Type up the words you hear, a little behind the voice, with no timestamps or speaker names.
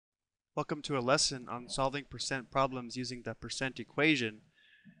Welcome to a lesson on solving percent problems using the percent equation.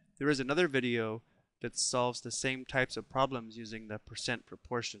 There is another video that solves the same types of problems using the percent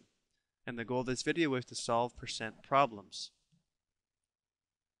proportion. And the goal of this video is to solve percent problems.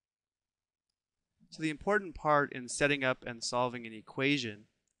 So the important part in setting up and solving an equation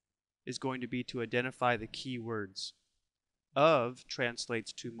is going to be to identify the key words. Of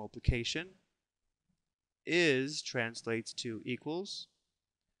translates to multiplication. Is translates to equals.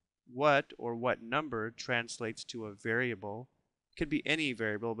 What or what number translates to a variable. It could be any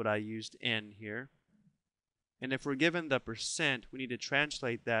variable, but I used n here. And if we're given the percent, we need to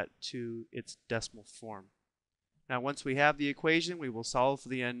translate that to its decimal form. Now once we have the equation, we will solve for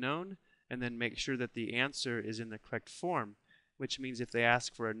the unknown and then make sure that the answer is in the correct form, which means if they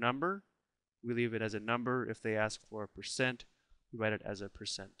ask for a number, we leave it as a number. If they ask for a percent, we write it as a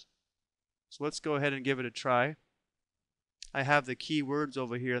percent. So let's go ahead and give it a try. I have the key words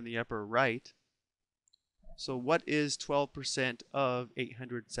over here in the upper right. So what is 12% of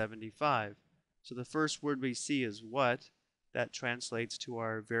 875? So the first word we see is what. That translates to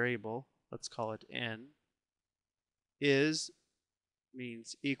our variable. Let's call it n. Is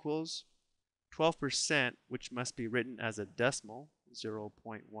means equals. 12%, which must be written as a decimal,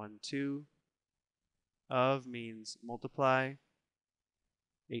 0.12. Of means multiply,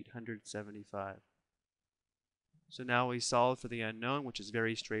 875. So now we solve for the unknown, which is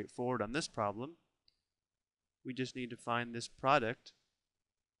very straightforward on this problem. We just need to find this product.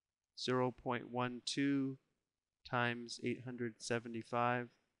 0.12 times 875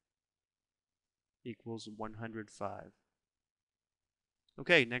 equals 105.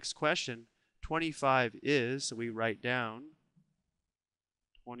 Okay, next question. 25 is, so we write down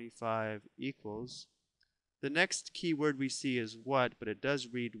 25 equals. The next key word we see is what, but it does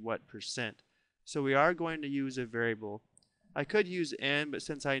read what percent. So we are going to use a variable. I could use n, but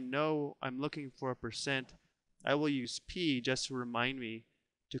since I know I'm looking for a percent, I will use p just to remind me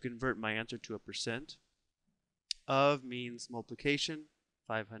to convert my answer to a percent. Of means multiplication,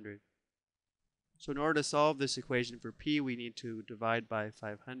 500. So in order to solve this equation for p, we need to divide by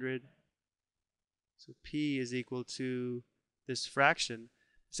 500. So p is equal to this fraction.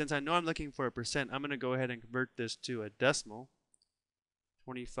 Since I know I'm looking for a percent, I'm going to go ahead and convert this to a decimal.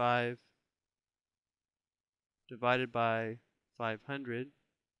 25 divided by 500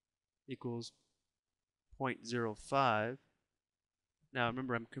 equals 0.05. Now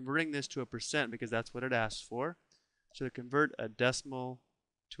remember, I'm converting this to a percent because that's what it asks for. So to convert a decimal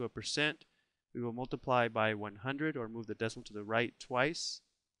to a percent, we will multiply by 100 or move the decimal to the right twice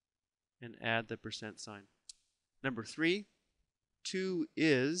and add the percent sign. Number 3, 2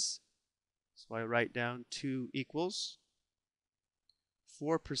 is, so I write down 2 equals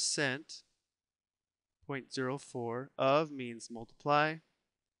 4%, 0.04. Of means multiply,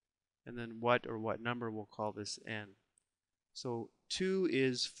 and then what or what number, we'll call this n. So 2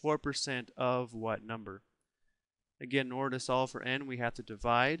 is 4% of what number? Again, in order to solve for n, we have to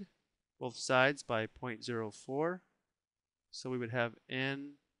divide both sides by 0.04. So we would have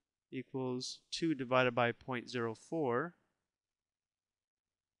n equals 2 divided by 0.04,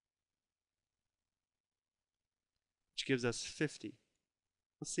 which gives us 50.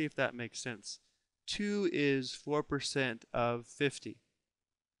 Let's see if that makes sense. 2 is 4% of 50.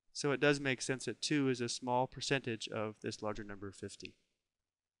 So it does make sense that 2 is a small percentage of this larger number, 50.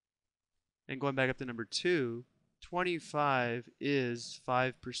 And going back up to number 2, 25 is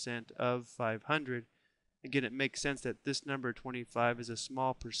 5% of 500. Again, it makes sense that this number 25 is a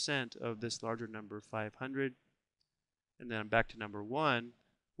small percent of this larger number 500. And then I'm back to number 1.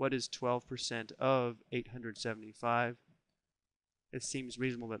 What is 12% of 875? It seems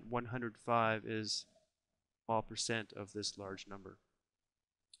reasonable that 105 is a small percent of this large number.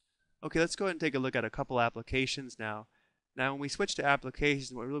 Okay, let's go ahead and take a look at a couple applications now. Now when we switch to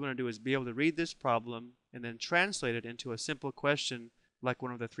applications, what we're really going to do is be able to read this problem and then translate it into a simple question like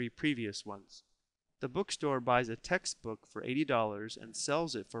one of the 3 previous ones. The bookstore buys a textbook for $80 and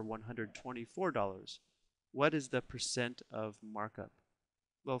sells it for $124. What is the percent of markup?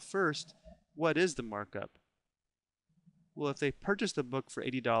 Well, first, what is the markup? Well, if they purchased the book for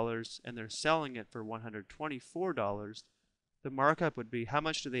 $80 and they're selling it for $124, the markup would be how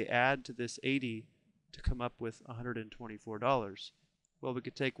much do they add to this 80 to come up with $124? Well, we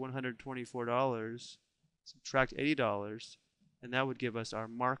could take $124, subtract $80, and that would give us our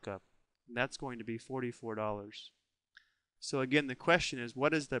markup, and that's going to be $44. So again, the question is,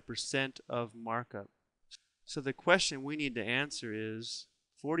 what is the percent of markup? So the question we need to answer is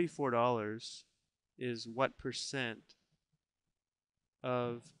 $44 is what percent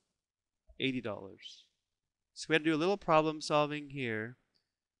of $80? So we had to do a little problem solving here.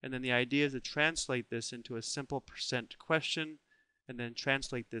 And then the idea is to translate this into a simple percent question and then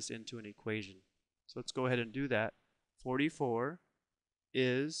translate this into an equation. So let's go ahead and do that. 44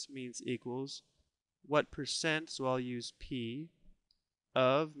 means equals what percent, so I'll use P,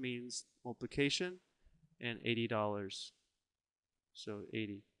 of means multiplication, and $80. So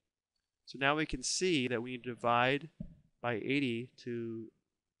 80. So now we can see that we need to divide by 80 to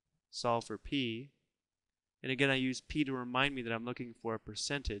solve for P. And again, I use P to remind me that I'm looking for a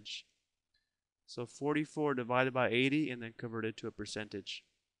percentage. So 44 divided by 80 and then converted to a percentage.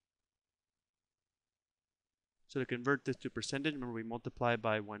 So to convert this to percentage, remember we multiply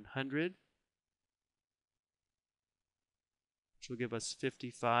by 100, which will give us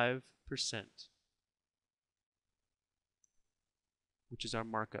 55%, which is our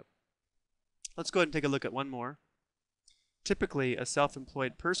markup. Let's go ahead and take a look at one more. Typically, a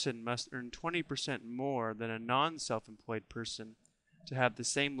self-employed person must earn 20% more than a non-self-employed person to have the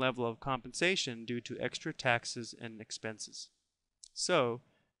same level of compensation due to extra taxes and expenses. So,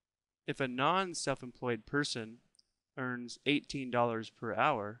 if a non-self-employed person earns $18 per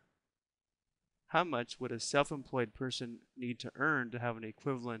hour, how much would a self-employed person need to earn to have an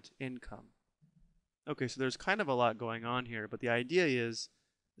equivalent income? Okay, so there's kind of a lot going on here, but the idea is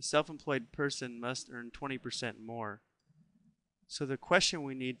a self-employed person must earn 20% more. So the question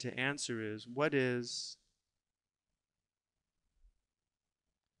we need to answer is, what is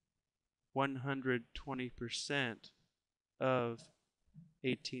 120% of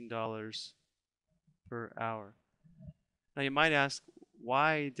 $18 per hour? Now you might ask,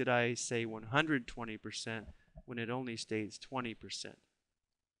 why did I say 120% when it only states 20%?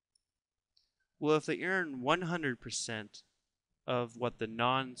 Well, if they earn 100% of what the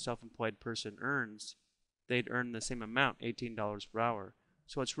non-self-employed person earns, they'd earn the same amount, $18 per hour.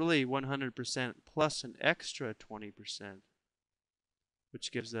 So it's really 100% plus an extra 20%,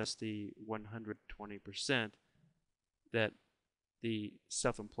 which gives us the 120% that the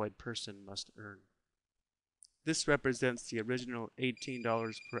self-employed person must earn. This represents the original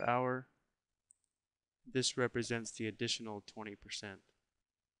 $18 per hour. This represents the additional 20%.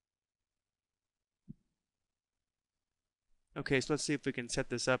 Okay, so let's see if we can set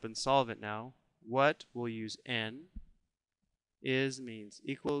this up and solve it now. What, we'll use n, is means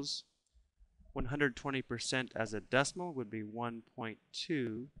equals 120% as a decimal would be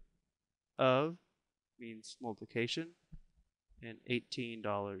 1.2 of means multiplication and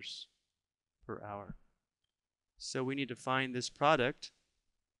 $18 per hour. So we need to find this product.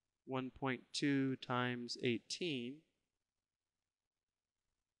 1.2 times 18,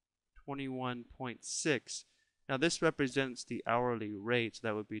 21.6. Now this represents the hourly rate, so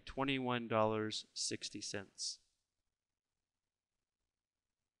that would be $21.60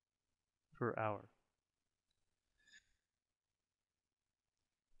 per hour.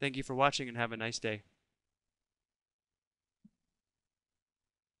 Thank you for watching and have a nice day.